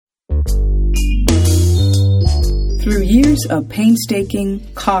Through years of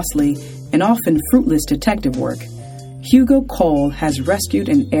painstaking, costly, and often fruitless detective work, Hugo Cole has rescued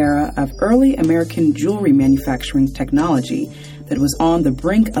an era of early American jewelry manufacturing technology that was on the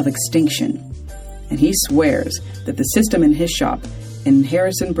brink of extinction. And he swears that the system in his shop in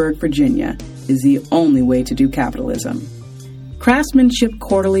Harrisonburg, Virginia, is the only way to do capitalism. Craftsmanship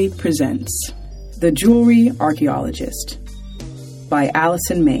Quarterly presents The Jewelry Archaeologist by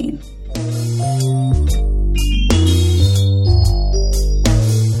Allison Main.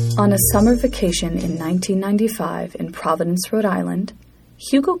 On a summer vacation in 1995 in Providence, Rhode Island,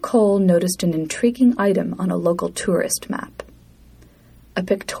 Hugo Cole noticed an intriguing item on a local tourist map. A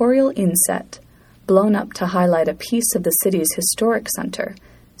pictorial inset, blown up to highlight a piece of the city's historic center,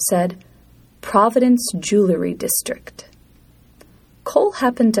 said, Providence Jewelry District. Cole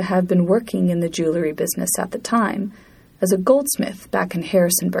happened to have been working in the jewelry business at the time as a goldsmith back in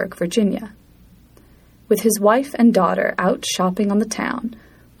Harrisonburg, Virginia. With his wife and daughter out shopping on the town,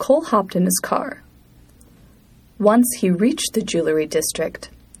 Cole hopped in his car. Once he reached the jewelry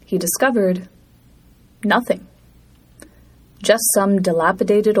district, he discovered nothing. Just some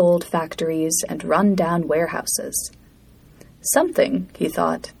dilapidated old factories and run-down warehouses. Something, he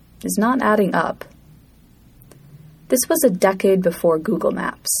thought, is not adding up. This was a decade before Google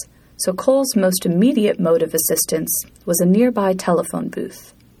Maps, so Cole's most immediate mode of assistance was a nearby telephone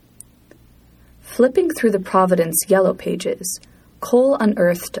booth. Flipping through the Providence Yellow Pages, Cole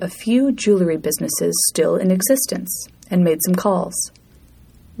unearthed a few jewelry businesses still in existence and made some calls.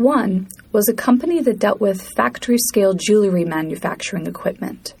 One was a company that dealt with factory-scale jewelry manufacturing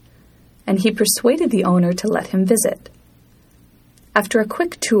equipment, and he persuaded the owner to let him visit. After a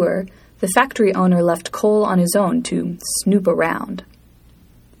quick tour, the factory owner left Cole on his own to snoop around.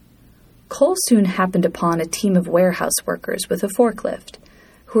 Cole soon happened upon a team of warehouse workers with a forklift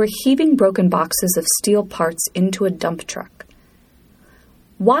who were heaving broken boxes of steel parts into a dump truck.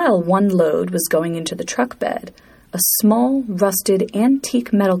 While one load was going into the truck bed, a small, rusted,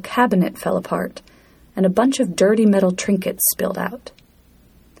 antique metal cabinet fell apart, and a bunch of dirty metal trinkets spilled out.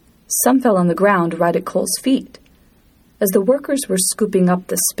 Some fell on the ground right at Cole's feet. As the workers were scooping up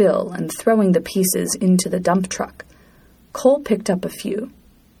the spill and throwing the pieces into the dump truck, Cole picked up a few,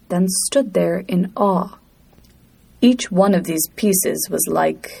 then stood there in awe. Each one of these pieces was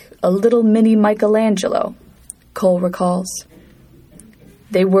like a little mini Michelangelo, Cole recalls.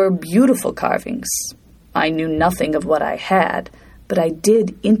 They were beautiful carvings. I knew nothing of what I had, but I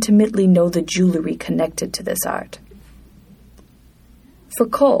did intimately know the jewelry connected to this art. For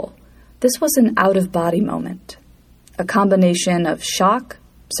Cole, this was an out-of-body moment, a combination of shock,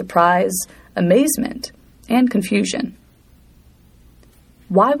 surprise, amazement, and confusion.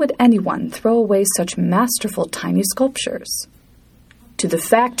 Why would anyone throw away such masterful tiny sculptures? To the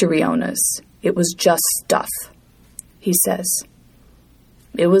factory owners, it was just stuff, he says.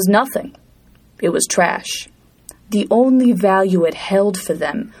 It was nothing. It was trash. The only value it held for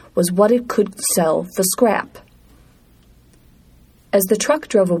them was what it could sell for scrap. As the truck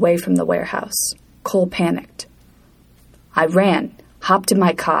drove away from the warehouse, Cole panicked. I ran, hopped in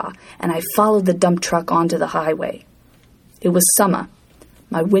my car, and I followed the dump truck onto the highway. It was summer.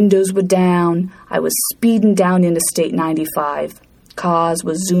 My windows were down. I was speeding down Interstate 95. Cars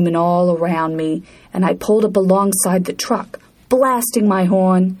were zooming all around me, and I pulled up alongside the truck, blasting my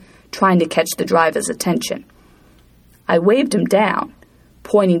horn, trying to catch the driver's attention. I waved him down,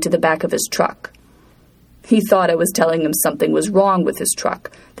 pointing to the back of his truck. He thought I was telling him something was wrong with his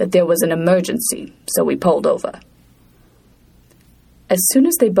truck, that there was an emergency, so we pulled over. As soon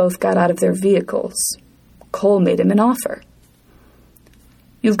as they both got out of their vehicles, Cole made him an offer.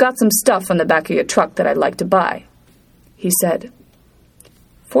 You've got some stuff on the back of your truck that I'd like to buy, he said.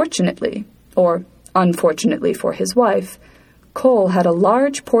 Fortunately, or unfortunately for his wife, Cole had a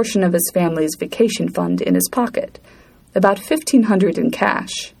large portion of his family's vacation fund in his pocket, about $1,500 in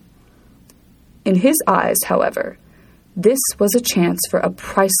cash. In his eyes, however, this was a chance for a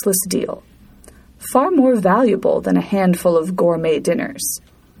priceless deal, far more valuable than a handful of gourmet dinners.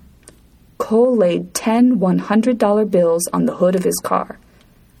 Cole laid 10 $100 bills on the hood of his car,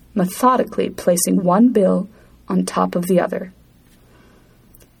 methodically placing one bill on top of the other.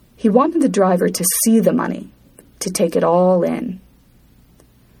 He wanted the driver to see the money, to take it all in.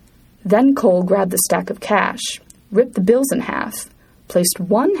 Then Cole grabbed the stack of cash, ripped the bills in half, placed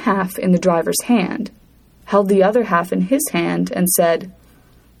one half in the driver's hand, held the other half in his hand, and said,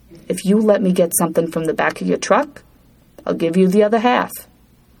 If you let me get something from the back of your truck, I'll give you the other half.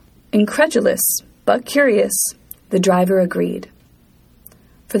 Incredulous, but curious, the driver agreed.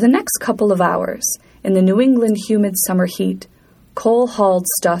 For the next couple of hours, in the New England humid summer heat, Cole hauled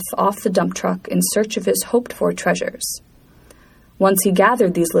stuff off the dump truck in search of his hoped-for treasures. Once he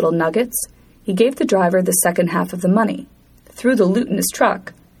gathered these little nuggets, he gave the driver the second half of the money, threw the loot in his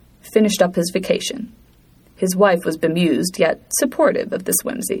truck, finished up his vacation. His wife was bemused, yet supportive of this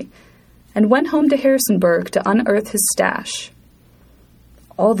whimsy, and went home to Harrisonburg to unearth his stash.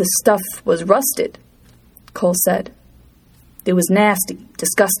 "All the stuff was rusted," Cole said. "It was nasty,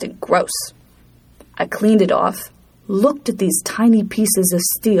 disgusting, gross. I cleaned it off, looked at these tiny pieces of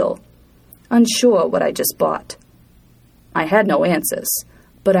steel, unsure what I just bought. I had no answers,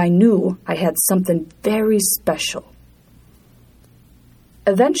 but I knew I had something very special."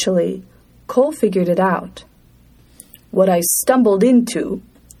 Eventually, Cole figured it out. "What I stumbled into,"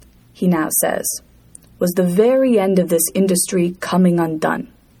 he now says, "was the very end of this industry coming undone.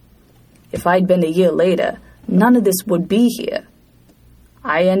 If I'd been a year later, none of this would be here.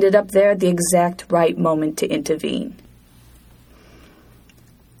 I ended up there at the exact right moment to intervene."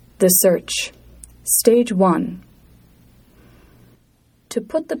 The Search, Stage 1. To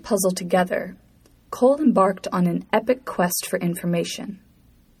put the puzzle together, Cole embarked on an epic quest for information.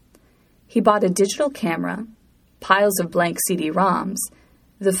 He bought a digital camera, piles of blank CD-ROMs,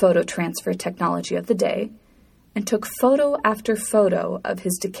 the photo transfer technology of the day, and took photo after photo of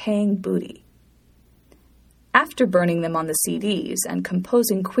his decaying booty. After burning them on the CDs and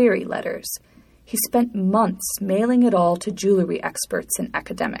composing query letters, he spent months mailing it all to jewelry experts and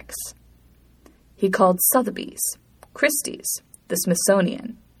academics. He called Sotheby's, Christie's, the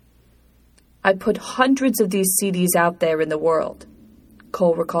Smithsonian. "I put hundreds of these CDs out there in the world,"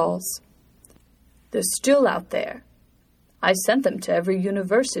 Cole recalls. "They're still out there. I sent them to every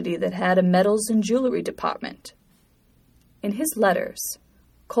university that had a metals and jewelry department." In his letters,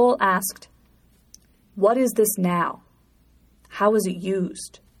 Cole asked, "What is this now? How is it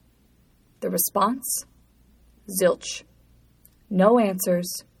used?" The response? Zilch. No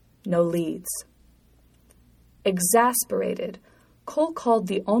answers, no leads. Exasperated, Cole called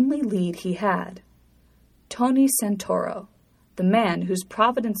the only lead he had, Tony Santoro, the man whose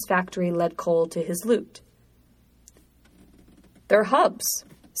Providence factory led Cole to his loot. "They're hubs,"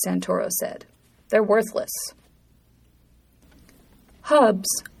 Santoro said. "They're worthless." Hubs,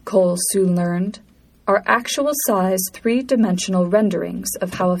 Cole soon learned, are actual-size three-dimensional renderings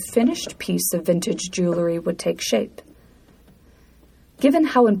of how a finished piece of vintage jewelry would take shape. Given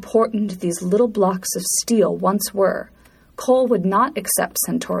how important these little blocks of steel once were, Cole would not accept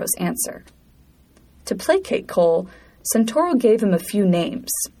Santoro's answer. To placate Cole, Santoro gave him a few names,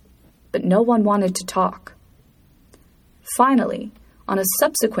 but no one wanted to talk. Finally, on a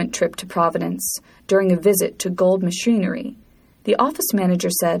subsequent trip to Providence, during a visit to Gold Machinery, the office manager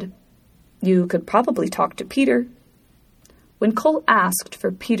said, "You could probably talk to Peter." When Cole asked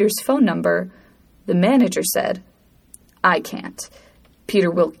for Peter's phone number, the manager said, "I can't.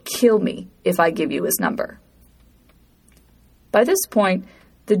 Peter will kill me if I give you his number." By this point,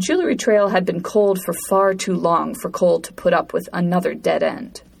 the jewelry trail had been cold for far too long for Cole to put up with another dead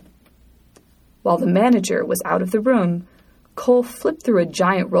end. While the manager was out of the room, Cole flipped through a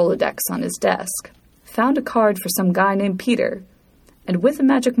giant Rolodex on his desk, found a card for some guy named Peter, and with a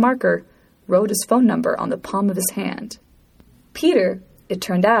magic marker, wrote his phone number on the palm of his hand. Peter, it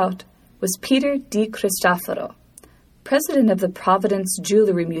turned out, was Peter Di Cristoforo, president of the Providence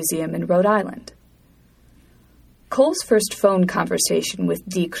Jewelry Museum in Rhode Island. Cole's first phone conversation with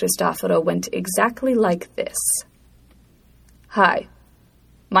Di Cristoforo went exactly like this. "Hi,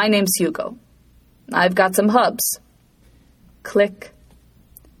 my name's Hugo. I've got some hubs." Click.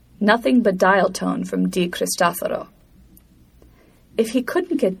 Nothing but dial tone from Di Cristoforo. If he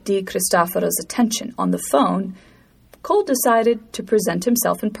couldn't get Di Cristoforo's attention on the phone, Cole decided to present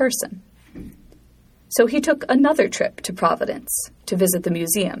himself in person. So he took another trip to Providence to visit the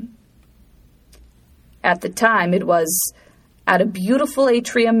museum. At the time, it was at a beautiful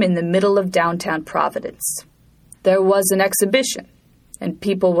atrium in the middle of downtown Providence. There was an exhibition, and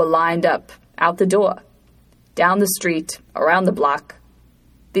people were lined up out the door, down the street, around the block.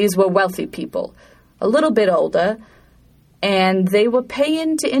 These were wealthy people, a little bit older, and they were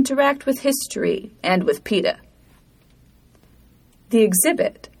paying to interact with history and with Peter. The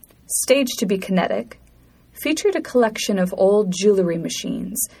exhibit, staged to be kinetic, featured a collection of old jewelry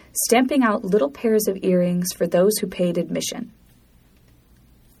machines, stamping out little pairs of earrings for those who paid admission.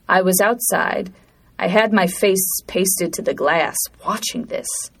 I was outside. I had my face pasted to the glass, watching this.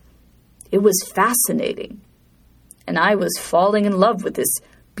 It was fascinating. And I was falling in love with this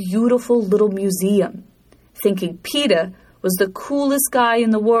beautiful little museum, thinking Peter was the coolest guy in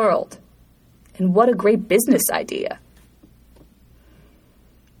the world. And what a great business idea.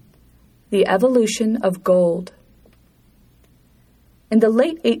 The evolution of gold. In the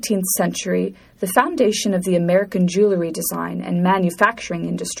late 18th century, the foundation of the American jewelry design and manufacturing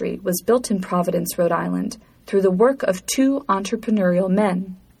industry was built in Providence, Rhode Island, through the work of two entrepreneurial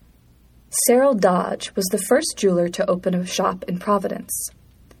men. Cyril Dodge was the first jeweler to open a shop in Providence.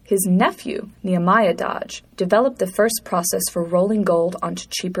 His nephew, Nehemiah Dodge, developed the first process for rolling gold onto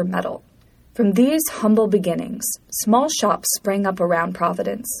cheaper metal. From these humble beginnings, small shops sprang up around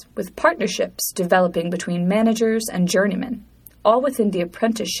Providence, with partnerships developing between managers and journeymen, all within the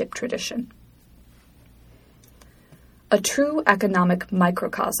apprenticeship tradition. A true economic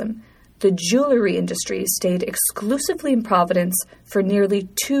microcosm, the jewelry industry stayed exclusively in Providence for nearly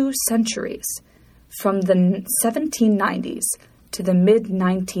 2 centuries, from the 1790s to the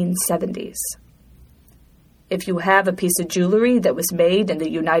mid-1970s. If you have a piece of jewelry that was made in the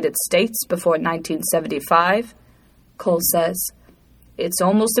United States before 1975, Cole says, it's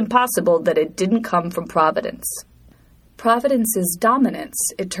almost impossible that it didn't come from Providence. Providence's dominance,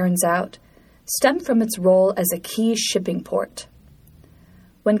 it turns out, stemmed from its role as a key shipping port.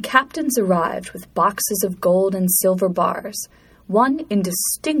 When captains arrived with boxes of gold and silver bars, one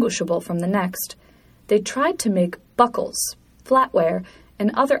indistinguishable from the next, they tried to make buckles, flatware,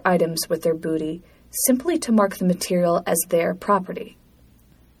 and other items with their booty, simply to mark the material as their property.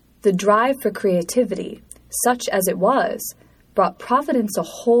 The drive for creativity, such as it was, brought Providence a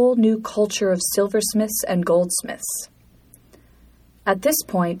whole new culture of silversmiths and goldsmiths. At this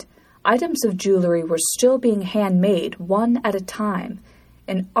point, items of jewelry were still being handmade one at a time,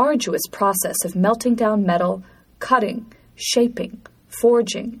 an arduous process of melting down metal, cutting, shaping,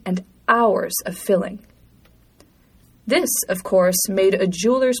 forging, and hours of filling. This, of course, made a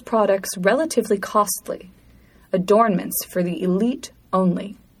jeweler's products relatively costly, adornments for the elite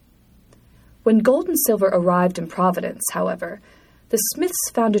only. When gold and silver arrived in Providence, however, the smiths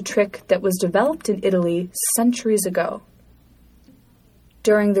found a trick that was developed in Italy centuries ago.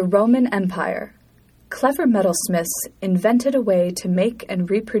 During the Roman Empire, clever metalsmiths invented a way to make and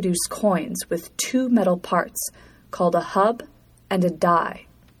reproduce coins with 2 metal parts, called a hub and a die.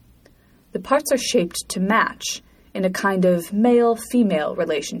 The parts are shaped to match, in a kind of male-female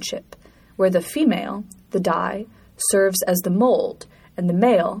relationship, where the female, the die, serves as the mold, and the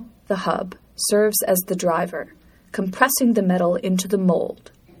male, the hub, serves as the driver, compressing the metal into the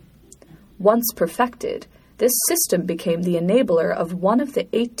mold. Once perfected, this system became the enabler of one of the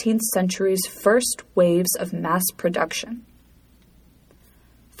 18th century's first waves of mass production.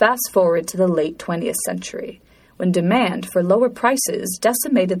 Fast forward to the late 20th century, when demand for lower prices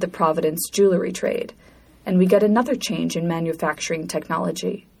decimated the Providence jewelry trade, and we get another change in manufacturing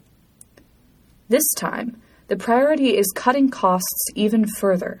technology. This time, the priority is cutting costs even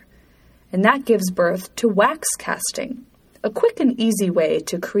further, and that gives birth to wax casting, a quick and easy way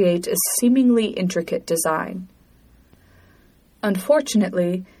to create a seemingly intricate design.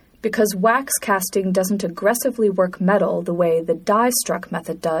 Unfortunately, because wax casting doesn't aggressively work metal the way the die-struck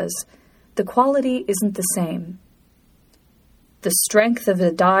method does, the quality isn't the same. The strength of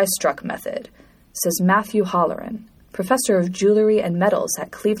the die-struck method, says Matthew Holleran, professor of jewelry and metals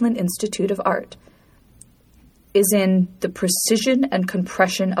at Cleveland Institute of Art, is in the precision and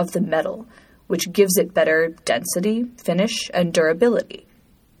compression of the metal, which gives it better density, finish, and durability.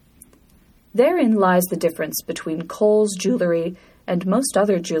 Therein lies the difference between Cole's jewelry and most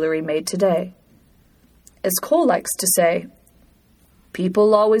other jewelry made today. As Cole likes to say,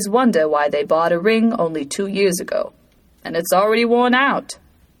 people always wonder why they bought a ring only 2 years ago, and it's already worn out.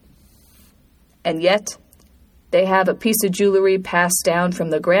 And yet, they have a piece of jewelry passed down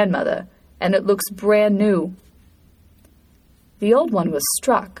from the grandmother, and it looks brand new. The old one was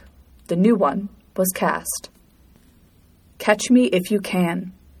struck. The new one was cast. Catch me if you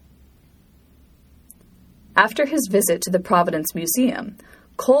can. After his visit to the Providence Museum,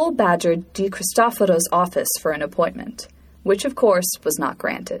 Cole badgered DeCristoforo's office for an appointment, which of course was not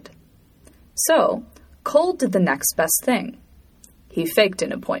granted. So, Cole did the next best thing. He faked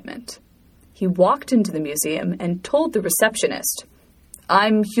an appointment. He walked into the museum and told the receptionist,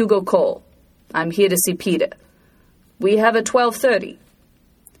 "I'm Hugo Cole. I'm here to see Peter. We have a 12:30.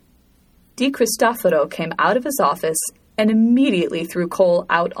 DeCristoforo came out of his office and immediately threw Cole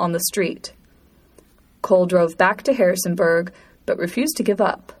out on the street. Cole drove back to Harrisonburg, but refused to give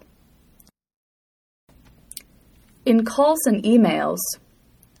up. In calls and emails,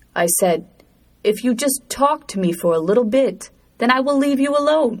 I said, "If you just talk to me for a little bit, then I will leave you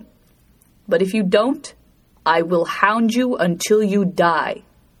alone. But if you don't, I will hound you until you die.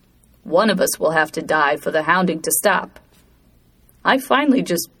 One of us will have to die for the hounding to stop." I finally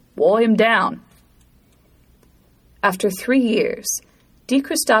just wore him down. After 3 years,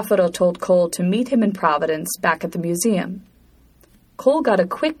 DeCristoforo told Cole to meet him in Providence back at the museum. Cole got a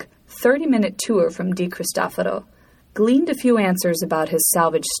quick 30-minute tour from DiCristofaro, gleaned a few answers about his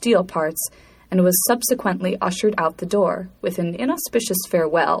salvaged steel parts, and was subsequently ushered out the door with an inauspicious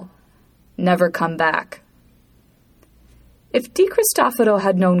farewell. Never come back. If DiCristofaro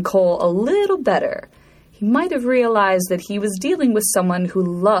had known Cole a little better, he might have realized that he was dealing with someone who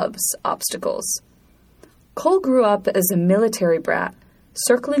loves obstacles. Cole grew up as a military brat,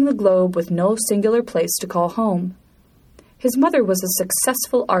 circling the globe with no singular place to call home. His mother was a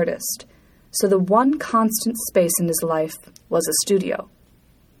successful artist, so the one constant space in his life was a studio.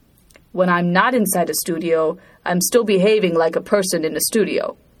 "When I'm not inside a studio, I'm still behaving like a person in a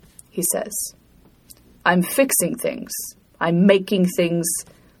studio," he says. "I'm fixing things. I'm making things.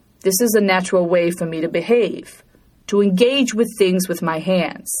 This is a natural way for me to behave, to engage with things with my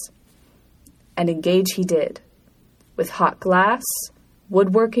hands." And engage he did, with hot glass,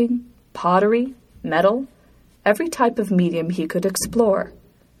 woodworking, pottery, metal, every type of medium he could explore.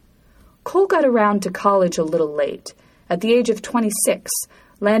 Cole got around to college a little late, at the age of 26,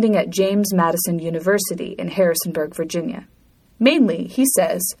 landing at James Madison University in Harrisonburg, Virginia. Mainly, he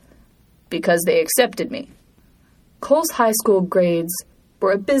says, because they accepted me. Cole's high school grades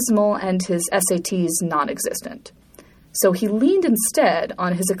were abysmal and his SATs non-existent, so he leaned instead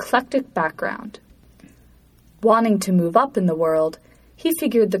on his eclectic background. Wanting to move up in the world, he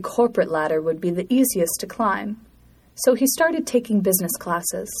figured the corporate ladder would be the easiest to climb, so he started taking business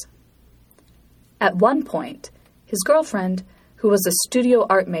classes. At one point, his girlfriend, who was a studio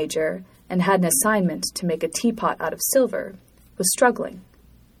art major and had an assignment to make a teapot out of silver, was struggling.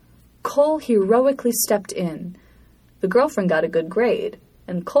 Cole heroically stepped in. The girlfriend got a good grade,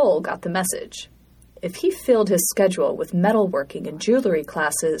 and Cole got the message. If he filled his schedule with metalworking and jewelry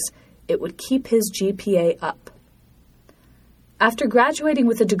classes, it would keep his GPA up. After graduating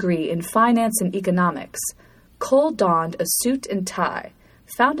with a degree in finance and economics, Cole donned a suit and tie,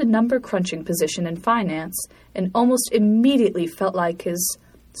 found a number-crunching position in finance, and almost immediately felt like his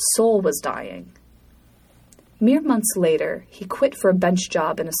soul was dying. Mere months later, he quit for a bench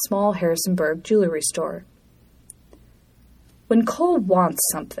job in a small Harrisonburg jewelry store. When Cole wants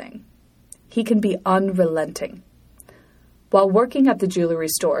something, he can be unrelenting. While working at the jewelry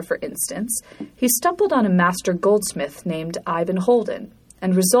store, for instance, he stumbled on a master goldsmith named Ivan Holden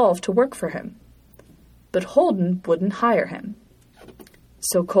and resolved to work for him. But Holden wouldn't hire him.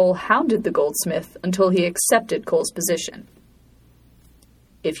 So Cole hounded the goldsmith until he accepted Cole's position.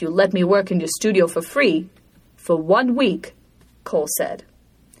 "If you let me work in your studio for free, for 1 week," Cole said,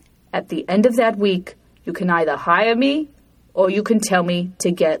 "at the end of that week, you can either hire me or you can tell me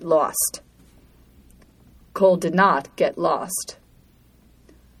to get lost." Cole did not get lost.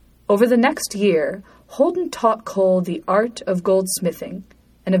 Over the next year, Holden taught Cole the art of goldsmithing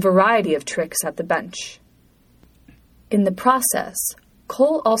and a variety of tricks at the bench. In the process,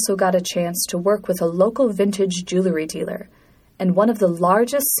 Cole also got a chance to work with a local vintage jewelry dealer and one of the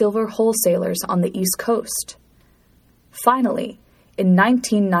largest silver wholesalers on the East Coast. Finally, in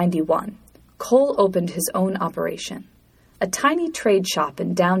 1991, Cole opened his own operation, a tiny trade shop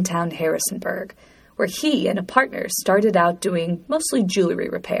in downtown Harrisonburg, where he and a partner started out doing mostly jewelry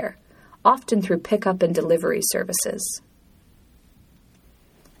repair, often through pickup and delivery services.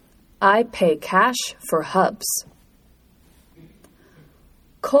 I pay cash for hubs.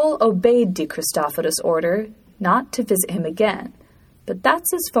 Cole obeyed DiCristoforo's order not to visit him again, but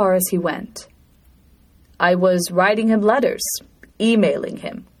that's as far as he went. I was writing him letters, emailing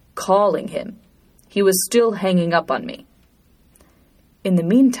him, calling him. He was still hanging up on me. In the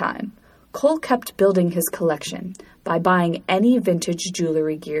meantime, Cole kept building his collection by buying any vintage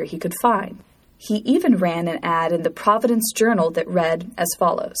jewelry gear he could find. He even ran an ad in the Providence Journal that read as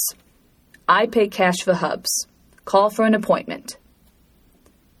follows: "I pay cash for hubs. Call for an appointment."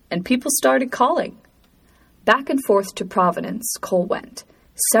 And people started calling. Back and forth to Providence, Cole went,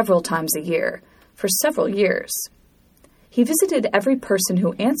 several times a year, for several years. He visited every person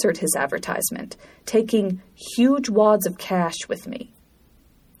who answered his advertisement, taking huge wads of cash with me.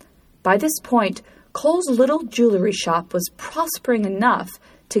 By this point, Cole's little jewelry shop was prospering enough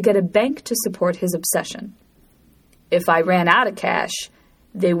to get a bank to support his obsession. If I ran out of cash,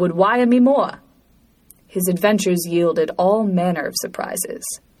 they would wire me more. His adventures yielded all manner of surprises.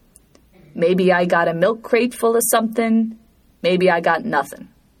 Maybe I got a milk crate full of something. Maybe I got nothing.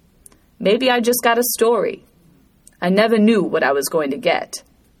 Maybe I just got a story. I never knew what I was going to get,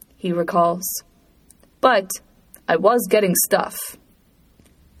 he recalls. But I was getting stuff.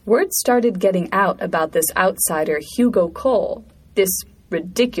 Word started getting out about this outsider Hugo Cole, this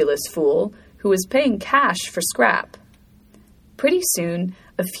ridiculous fool who was paying cash for scrap. Pretty soon,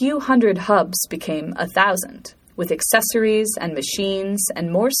 a few hundred hubs became 1,000, with accessories and machines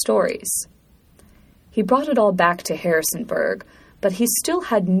and more stories. He brought it all back to Harrisonburg, but he still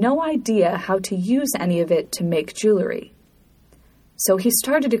had no idea how to use any of it to make jewelry. So he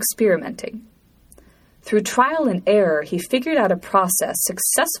started experimenting. Through trial and error, he figured out a process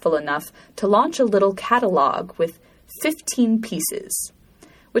successful enough to launch a little catalog with 15 pieces,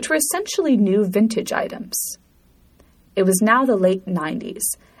 which were essentially new vintage items. It was now the late 90s,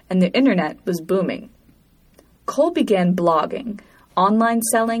 and the internet was booming. Cole began blogging, online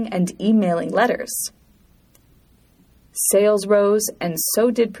selling, and emailing letters. Sales rose, and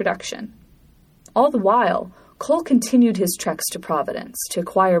so did production. All the while, Cole continued his treks to Providence to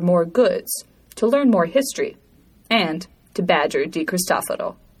acquire more goods, to learn more history, and to badger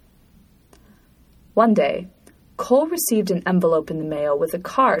DiCristofaro. One day, Cole received an envelope in the mail with a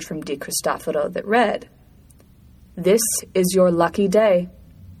card from DiCristofaro that read, "This is your lucky day.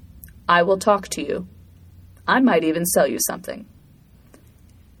 I will talk to you. I might even sell you something."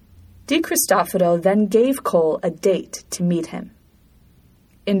 DiCristofaro then gave Cole a date to meet him.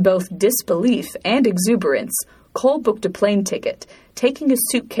 In both disbelief and exuberance, Cole booked a plane ticket, taking a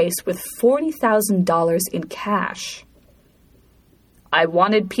suitcase with $40,000 in cash. "I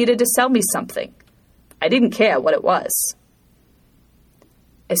wanted Peter to sell me something. I didn't care what it was."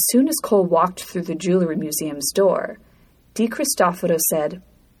 As soon as Cole walked through the jewelry museum's door, DiCristofaro said,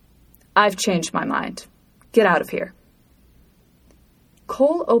 "I've changed my mind. Get out of here."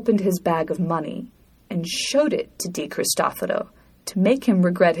 Cole opened his bag of money and showed it to DiCristofaro to make him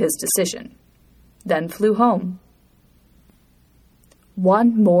regret his decision, then flew home.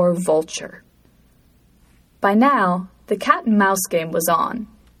 One more vulture. By now, the cat-and-mouse game was on.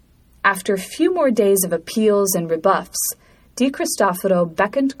 After a few more days of appeals and rebuffs, DiCristofaro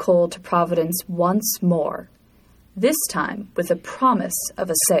beckoned Cole to Providence once more, this time with a promise of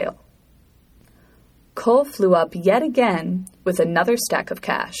a sale. Cole flew up yet again with another stack of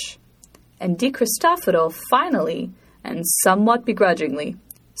cash, and DiCristofaro finally, and somewhat begrudgingly,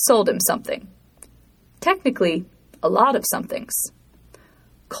 sold him something. Technically, a lot of somethings.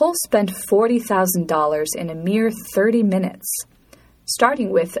 Cole spent $40,000 in a mere 30 minutes, starting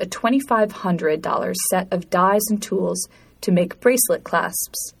with a $2,500 set of dies and tools to make bracelet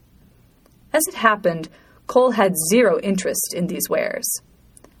clasps. As it happened, Cole had zero interest in these wares,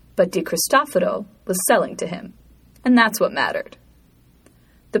 but DiCristofaro was selling to him, and that's what mattered.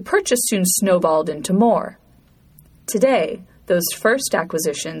 The purchase soon snowballed into more. Today, those first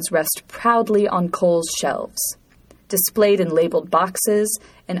acquisitions rest proudly on Cole's shelves, displayed in labeled boxes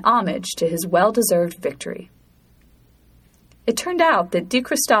in homage to his well-deserved victory. It turned out that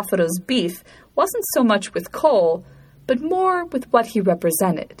DiCristofaro's beef wasn't so much with Cole, but more with what he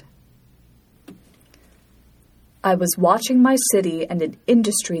represented. I was watching my city and an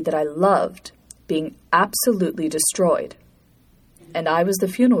industry that I loved being absolutely destroyed, and I was the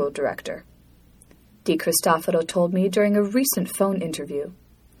funeral director, DiCristofaro told me during a recent phone interview.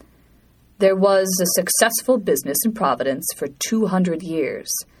 There was a successful business in Providence for 200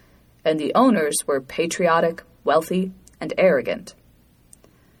 years, and the owners were patriotic, wealthy, and arrogant.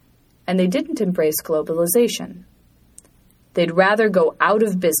 And they didn't embrace globalization. They'd rather go out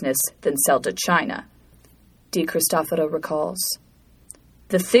of business than sell to China, DiCristofaro recalls.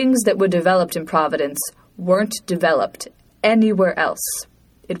 The things that were developed in Providence weren't developed anywhere else.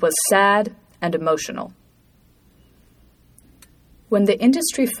 It was sad and emotional. When the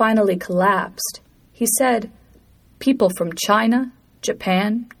industry finally collapsed, he said, people from China,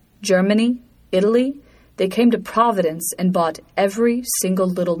 Japan, Germany, Italy, they came to Providence and bought every single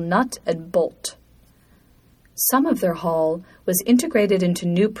little nut and bolt. Some of their haul was integrated into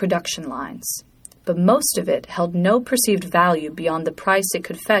new production lines, but most of it held no perceived value beyond the price it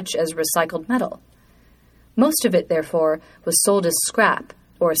could fetch as recycled metal. Most of it, therefore, was sold as scrap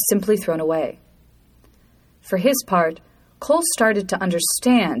or simply thrown away. For his part, Cole started to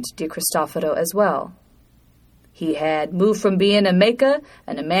understand DiCristofaro as well. He had moved from being a maker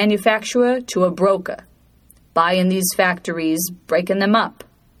and a manufacturer to a broker, buying these factories, breaking them up,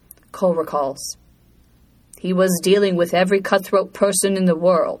 Cole recalls. He was dealing with every cutthroat person in the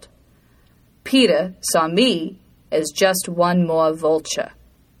world. Peter saw me as just one more vulture.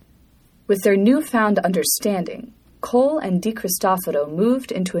 With their newfound understanding, Cole and DiCristofaro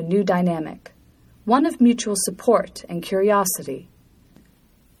moved into a new dynamic, one of mutual support and curiosity.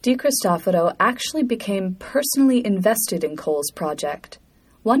 DiCristofaro actually became personally invested in Cole's project,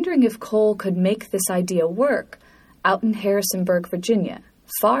 wondering if Cole could make this idea work out in Harrisonburg, Virginia,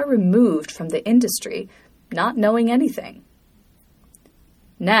 far removed from the industry, not knowing anything.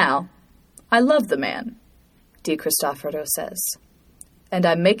 Now, I love the man, DiCristofaro says. and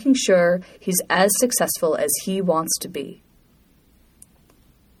I'm making sure he's as successful as he wants to be.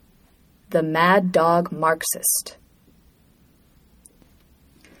 The Mad Dog Marxist.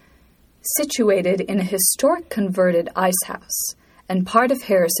 Situated in a historic converted ice house and part of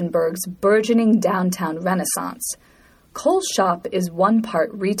Harrisonburg's burgeoning downtown renaissance, Cole's shop is one part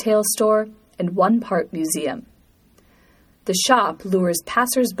retail store and one part museum. The shop lures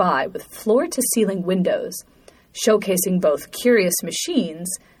passers-by with floor-to-ceiling windows, showcasing both curious machines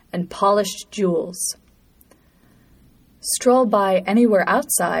and polished jewels. Stroll by anywhere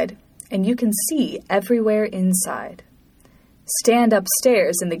outside, and you can see everywhere inside. Stand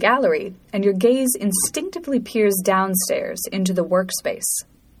upstairs in the gallery, and your gaze instinctively peers downstairs into the workspace.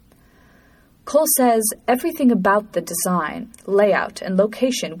 Cole says everything about the design, layout, and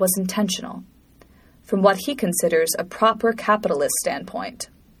location was intentional, from what he considers a proper capitalist standpoint.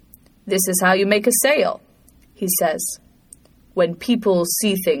 This is how you make a sale, he says. When people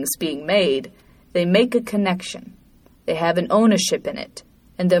see things being made, they make a connection. They have an ownership in it,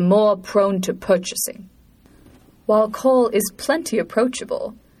 and they're more prone to purchasing. While Cole is plenty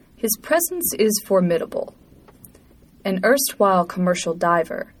approachable, his presence is formidable. An erstwhile commercial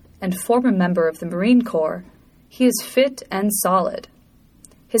diver and former member of the Marine Corps, he is fit and solid.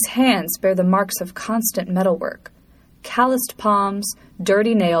 His hands bear the marks of constant metalwork, calloused palms,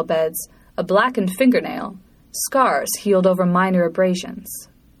 dirty nail beds, a blackened fingernail, scars healed over minor abrasions.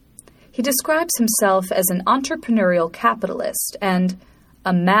 He describes himself as an entrepreneurial capitalist and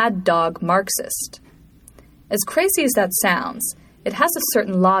a mad dog Marxist. As crazy as that sounds, it has a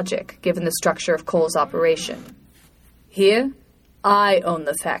certain logic given the structure of Cole's operation. Here, I own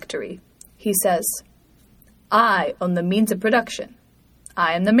the factory, he says. I own the means of production.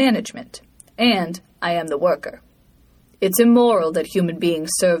 I am the management, and I am the worker. It's immoral that human beings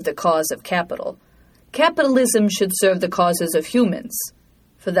serve the cause of capital. Capitalism should serve the causes of humans.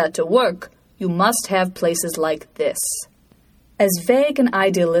 For that to work, you must have places like this. As vague and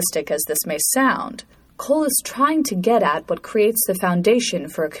idealistic as this may sound, Cole is trying to get at what creates the foundation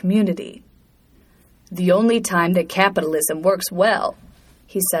for a community. The only time that capitalism works well,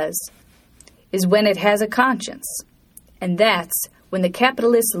 he says, is when it has a conscience. And that's when the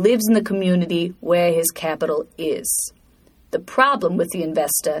capitalist lives in the community where his capital is. The problem with the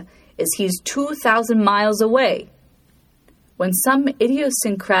investor is he's 2,000 miles away. When some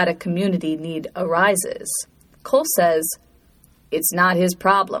idiosyncratic community need arises, Cole says, it's not his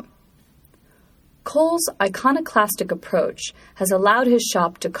problem. Cole's iconoclastic approach has allowed his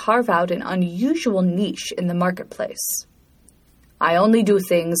shop to carve out an unusual niche in the marketplace. I only do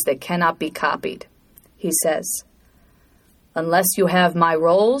things that cannot be copied, he says. Unless you have my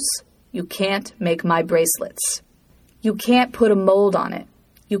rolls, you can't make my bracelets. You can't put a mold on it.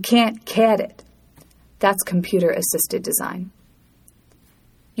 You can't CAD it. That's computer-assisted design.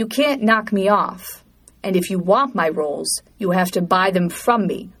 You can't knock me off, and if you want my rolls, you have to buy them from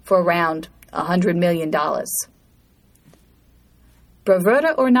me for around $100 million.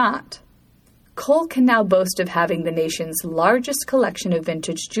 Bravura or not, Cole can now boast of having the nation's largest collection of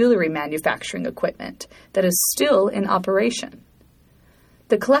vintage jewelry manufacturing equipment that is still in operation.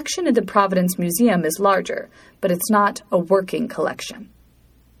 The collection in the Providence Museum is larger, but it's not a working collection.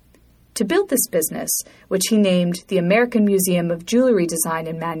 To build this business, which he named the American Museum of Jewelry Design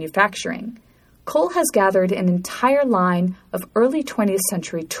and Manufacturing, Cole has gathered an entire line of early 20th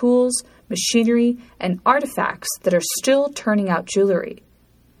century tools, machinery, and artifacts that are still turning out jewelry.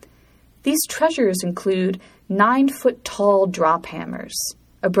 These treasures include 9-foot-tall drop hammers,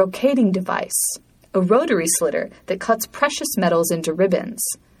 a brocading device, a rotary slitter that cuts precious metals into ribbons,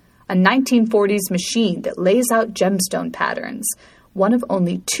 a 1940s machine that lays out gemstone patterns, one of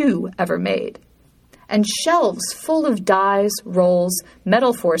only 2 ever made, and shelves full of dies, rolls,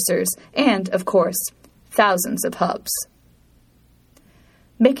 metal forcers, and, of course, thousands of hubs.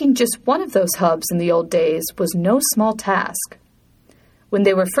 Making just one of those hubs in the old days was no small task. When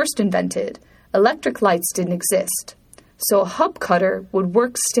they were first invented, electric lights didn't exist, so a hub cutter would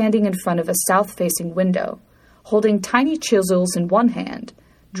work standing in front of a south-facing window, holding tiny chisels in one hand,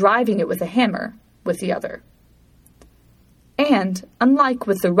 driving it with a hammer with the other. And, unlike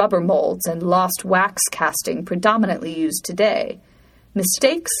with the rubber molds and lost wax casting predominantly used today,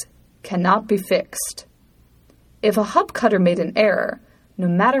 mistakes cannot be fixed. If a hub cutter made an error, no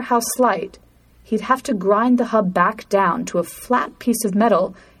matter how slight, he'd have to grind the hub back down to a flat piece of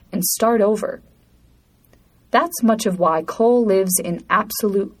metal and start over. That's much of why Cole lives in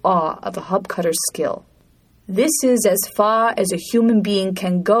absolute awe of a hub cutter's skill. This is as far as a human being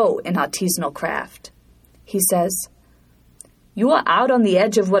can go in artisanal craft, he says. You are out on the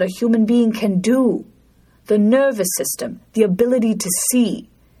edge of what a human being can do. the nervous system, the ability to see,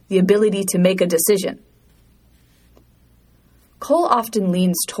 the ability to make a decision. Cole often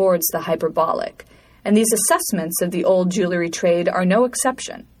leans towards the hyperbolic, and these assessments of the old jewelry trade are no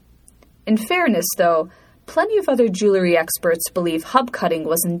exception. In fairness, though, plenty of other jewelry experts believe hub cutting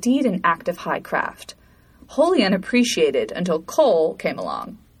was indeed an act of high craft, wholly unappreciated until Cole came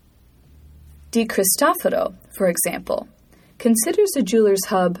along. De Cristofaro, for example, considers a jeweler's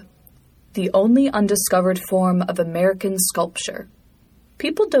hub the only undiscovered form of American sculpture.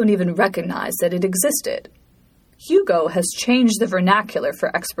 People don't even recognize that it existed. Hugo has changed the vernacular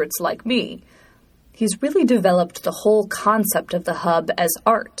for experts like me. He's really developed the whole concept of the hub as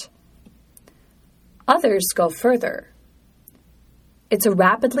art. Others go further. It's a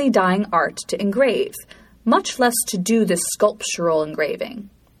rapidly dying art to engrave, much less to do this sculptural engraving,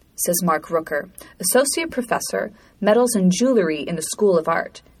 says Mark Rooker, Associate Professor, Metals and Jewelry in the School of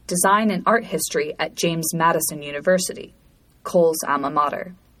Art, Design and Art History at James Madison University, Cole's alma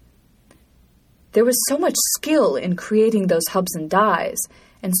mater. There was so much skill in creating those hubs and dies,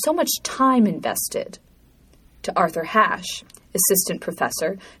 and so much time invested. To Arthur Hash, Assistant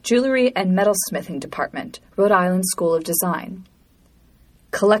Professor, Jewelry and Metalsmithing Department, Rhode Island School of Design.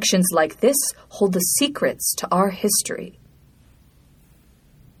 Collections like this hold the secrets to our history.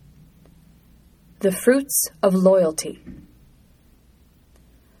 The fruits of loyalty.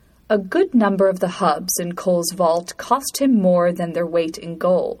 A good number of the hubs in Cole's vault cost him more than their weight in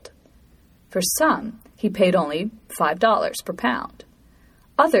gold. For some, he paid only $5 per pound.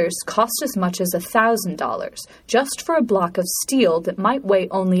 Others cost as much as $1,000 just for a block of steel that might weigh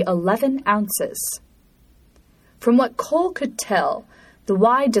only 11 ounces. From what Cole could tell, the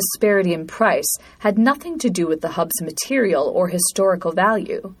wide disparity in price had nothing to do with the hub's material or historical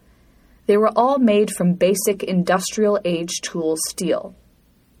value. They were all made from basic industrial-age tool steel.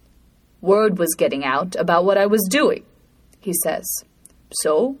 Word was getting out about what I was doing, he says.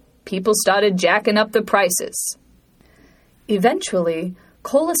 So people started jacking up the prices. Eventually,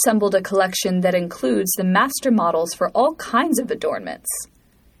 Cole assembled a collection that includes the master models for all kinds of adornments.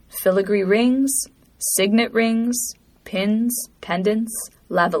 Filigree rings, signet rings, pins, pendants,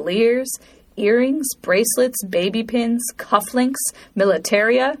 lavaliers, earrings, bracelets, baby pins, cufflinks,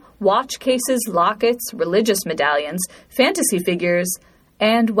 militaria, watch cases, lockets, religious medallions, fantasy figures,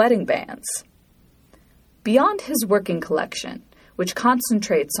 and wedding bands. Beyond his working collection, which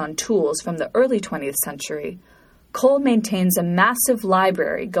concentrates on tools from the early 20th century, Cole maintains a massive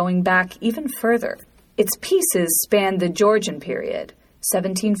library going back even further. Its pieces span the Georgian period,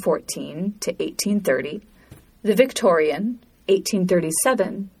 1714 to 1830, the Victorian,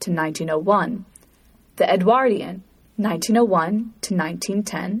 1837 to 1901, the Edwardian, 1901 to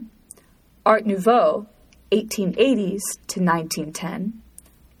 1910, Art Nouveau, 1880s to 1910,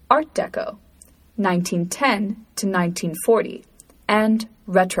 Art Deco, 1910 to 1940, and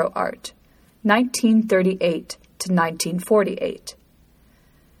Retro Art, 1938 to 1948.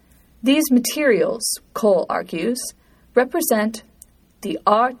 These materials, Cole argues, represent the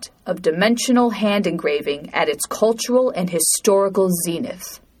art of dimensional hand engraving at its cultural and historical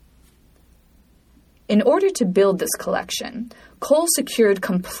zenith. In order to build this collection, Cole secured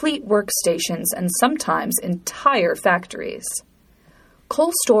complete workstations and sometimes entire factories.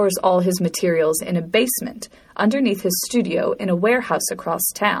 Cole stores all his materials in a basement underneath his studio in a warehouse across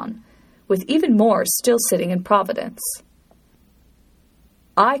town, with even more still sitting in Providence.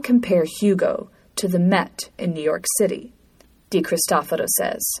 I compare Hugo to the Met in New York City, De Cristofaro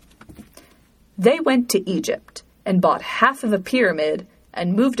says. They went to Egypt and bought half of a pyramid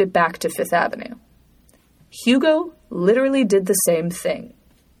and moved it back to Fifth Avenue. Hugo literally did the same thing.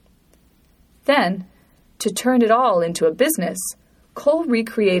 Then, to turn it all into a business, Cole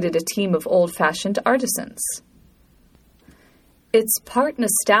recreated a team of old-fashioned artisans. It's part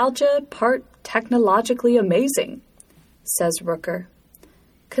nostalgia, part technologically amazing, says Rooker.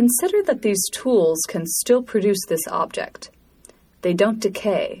 Consider that these tools can still produce this object. They don't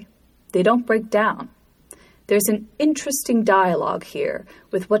decay. They don't break down. There's an interesting dialogue here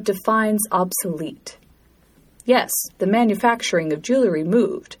with what defines obsolete. Yes, the manufacturing of jewelry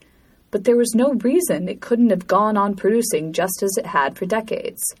moved, but there was no reason it couldn't have gone on producing just as it had for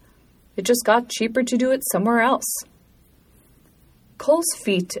decades. It just got cheaper to do it somewhere else. Cole's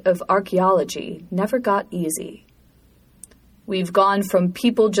feat of archaeology never got easy. We've gone from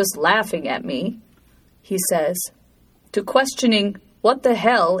people just laughing at me, he says, to questioning what the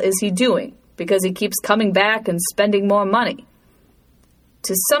hell is he doing because he keeps coming back and spending more money,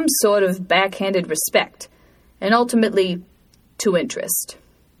 to some sort of backhanded respect, and ultimately to interest.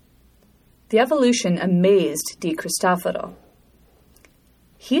 The evolution amazed De Cristofaro.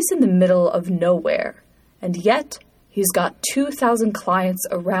 He's in the middle of nowhere, and yet he's got 2,000 clients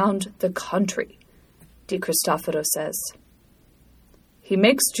around the country, DeCristofaro says. He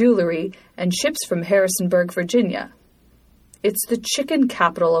makes jewelry and ships from Harrisonburg, Virginia. It's the chicken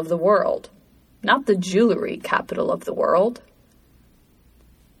capital of the world, not the jewelry capital of the world.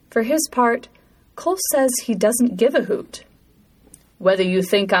 For his part, Cole says he doesn't give a hoot. Whether you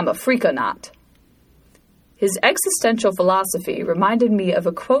think I'm a freak or not. His existential philosophy reminded me of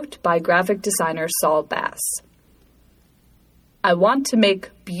a quote by graphic designer Saul Bass. I want to make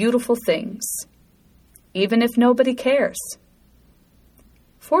beautiful things, even if nobody cares.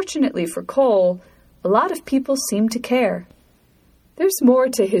 Fortunately for Cole, a lot of people seem to care. There's more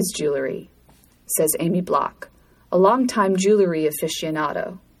to his jewelry, says Amy Block, a longtime jewelry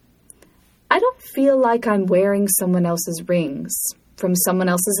aficionado. I don't feel like I'm wearing someone else's rings from someone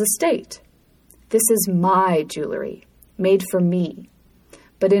else's estate. This is my jewelry, made for me,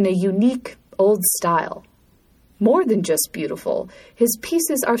 but in a unique, old style. More than just beautiful, his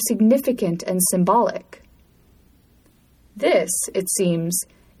pieces are significant and symbolic. This, it seems,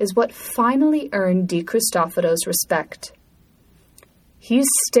 is what finally earned DeCristofaro's respect. He's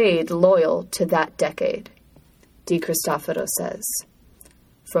stayed loyal to that decade, DeCristofaro says.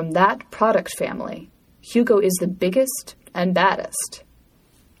 From that product family, Hugo is the biggest and baddest.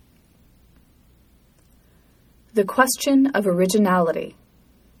 The question of originality.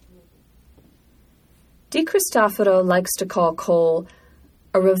 DeCristofaro likes to call Cole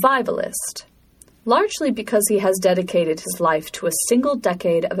a revivalist, largely because he has dedicated his life to a single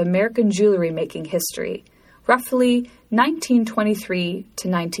decade of American jewelry making history, roughly 1923 to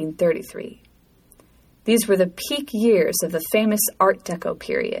 1933. These were the peak years of the famous Art Deco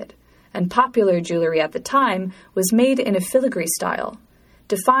period, and popular jewelry at the time was made in a filigree style,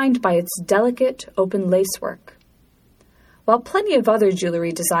 defined by its delicate, open lacework. While plenty of other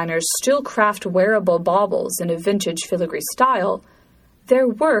jewelry designers still craft wearable baubles in a vintage filigree style, their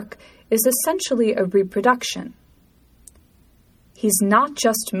work is essentially a reproduction. He's not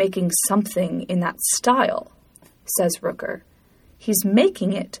just making something in that style, says Rooker. He's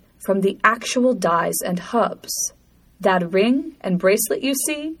making it from the actual dies and hubs. That ring and bracelet you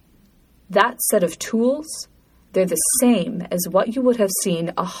see, that set of tools, they're the same as what you would have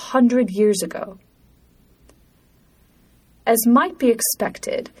seen 100 years ago. As might be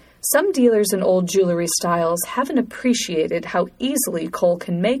expected, some dealers in old jewelry styles haven't appreciated how easily Cole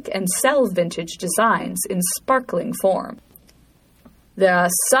can make and sell vintage designs in sparkling form. There are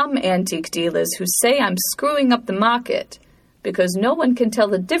some antique dealers who say I'm screwing up the market because no one can tell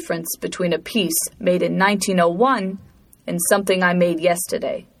the difference between a piece made in 1901 and something I made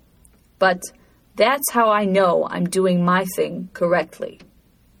yesterday. But that's how I know I'm doing my thing correctly.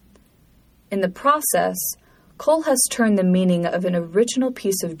 In the process, Cole has turned the meaning of an original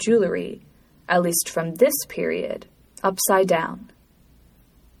piece of jewelry, at least from this period, upside down.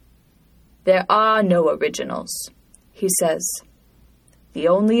 There are no originals, he says. The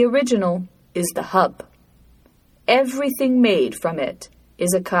only original is the hub. Everything made from it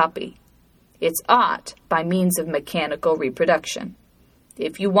is a copy. It's art by means of mechanical reproduction.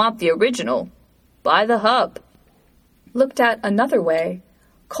 If you want the original, buy the hub. Looked at another way,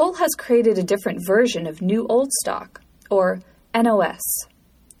 Cole has created a different version of New Old Stock, or NOS.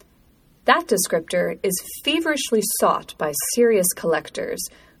 That descriptor is feverishly sought by serious collectors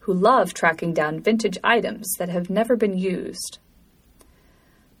who love tracking down vintage items that have never been used.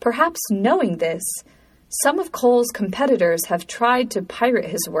 Perhaps knowing this, some of Cole's competitors have tried to pirate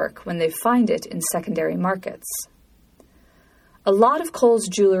his work when they find it in secondary markets. A lot of Cole's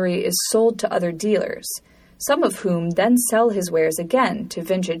jewelry is sold to other dealers, some of whom then sell his wares again to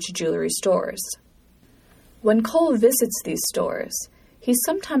vintage jewelry stores. When Cole visits these stores, he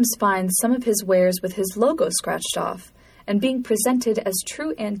sometimes finds some of his wares with his logo scratched off and being presented as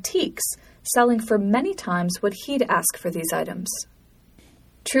true antiques, selling for many times what he'd ask for these items.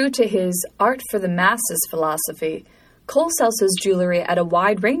 True to his art for the masses philosophy, Cole sells his jewelry at a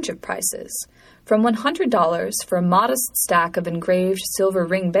wide range of prices, from $100 for a modest stack of engraved silver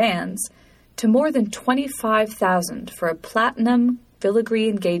ring bands to more than $25,000 for a platinum filigree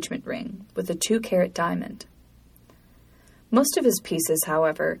engagement ring with a 2-carat diamond. Most of his pieces,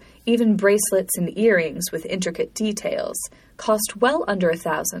 however, even bracelets and earrings with intricate details, cost well under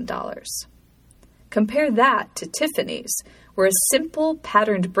 $1,000. Compare that to Tiffany's, where a simple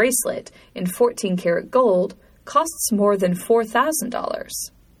patterned bracelet in 14-karat gold costs more than $4,000.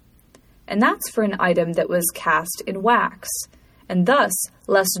 And that's for an item that was cast in wax, and thus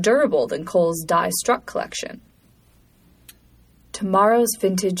less durable than Cole's die-struck collection. Tomorrow's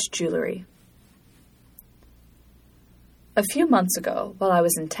vintage jewelry. A few months ago, while I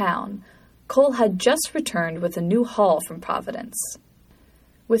was in town, Cole had just returned with a new haul from Providence.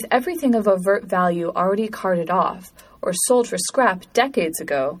 With everything of overt value already carted off or sold for scrap decades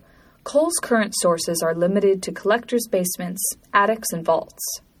ago, Cole's current sources are limited to collectors' basements, attics, and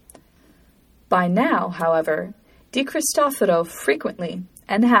vaults. By now, however, DiCristofaro frequently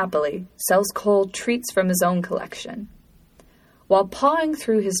and happily sells Cole treats from his own collection. While pawing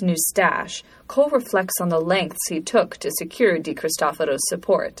through his new stash, Cole reflects on the lengths he took to secure DiCristofaro's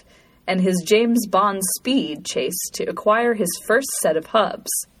support and his James Bond speed chase to acquire his first set of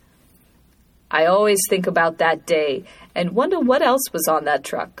hubs. I always think about that day and wonder what else was on that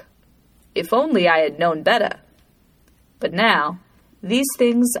truck. If only I had known better. But now, these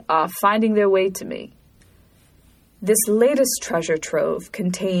things are finding their way to me. This latest treasure trove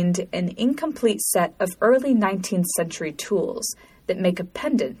contained an incomplete set of early 19th century tools that make a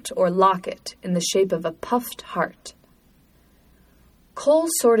pendant or locket in the shape of a puffed heart. Cole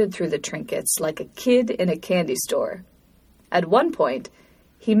sorted through the trinkets like a kid in a candy store. At one point,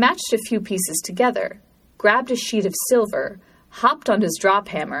 he matched a few pieces together, grabbed a sheet of silver, hopped on his drop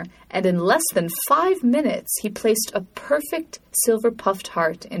hammer, and in less than 5 minutes he placed a perfect silver-puffed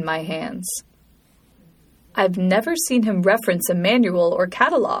heart in my hands. I've never seen him reference a manual or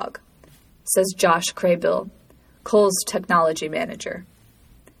catalog, says Josh Craybill, Cole's technology manager.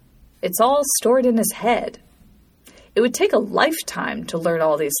 It's all stored in his head. It would take a lifetime to learn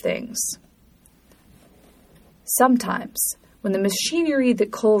all these things. Sometimes, when the machinery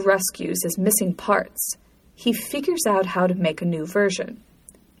that Cole rescues is missing parts, he figures out how to make a new version,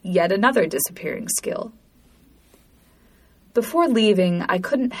 yet another disappearing skill. Before leaving, I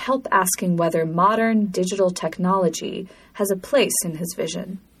couldn't help asking whether modern digital technology has a place in his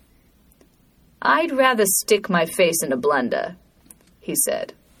vision. I'd rather stick my face in a blender, he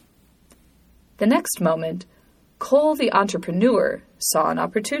said. The next moment, Cole the entrepreneur saw an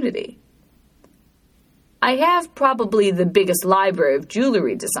opportunity. I have probably the biggest library of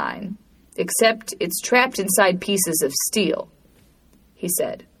jewelry design, except it's trapped inside pieces of steel, he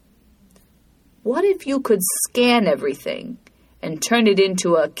said. What if you could scan everything and turn it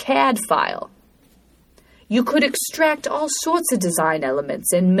into a CAD file? You could extract all sorts of design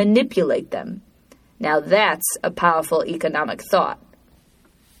elements and manipulate them. Now that's a powerful economic thought.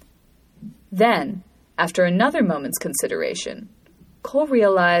 Then, after another moment's consideration, Cole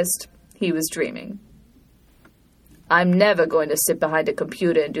realized he was dreaming. I'm never going to sit behind a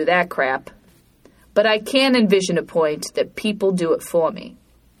computer and do that crap, but I can envision a point that people do it for me.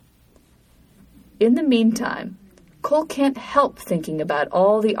 In the meantime, Cole can't help thinking about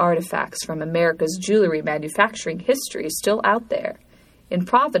all the artifacts from America's jewelry manufacturing history still out there, in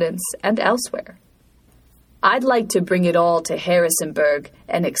Providence and elsewhere. I'd like to bring it all to Harrisonburg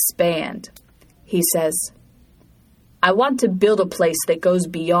and expand, he says. I want to build a place that goes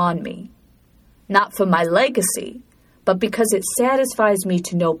beyond me, not for my legacy, but because it satisfies me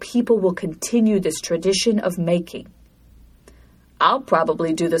to know people will continue this tradition of making. I'll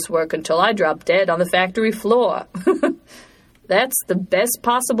probably do this work until I drop dead on the factory floor. That's the best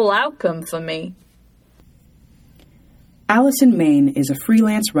possible outcome for me. Allison Main is a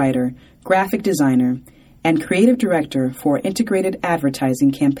freelance writer, graphic designer, and creative director for integrated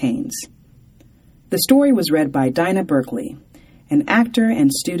advertising campaigns. The story was read by Dinah Berkeley, an actor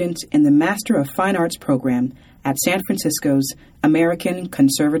and student in the Master of Fine Arts program at San Francisco's American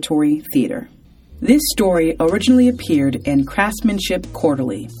Conservatory Theater. This story originally appeared in Craftsmanship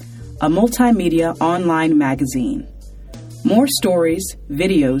Quarterly, a multimedia online magazine. More stories,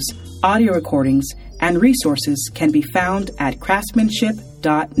 videos, audio recordings, and resources can be found at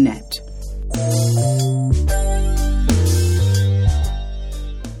craftsmanship.net.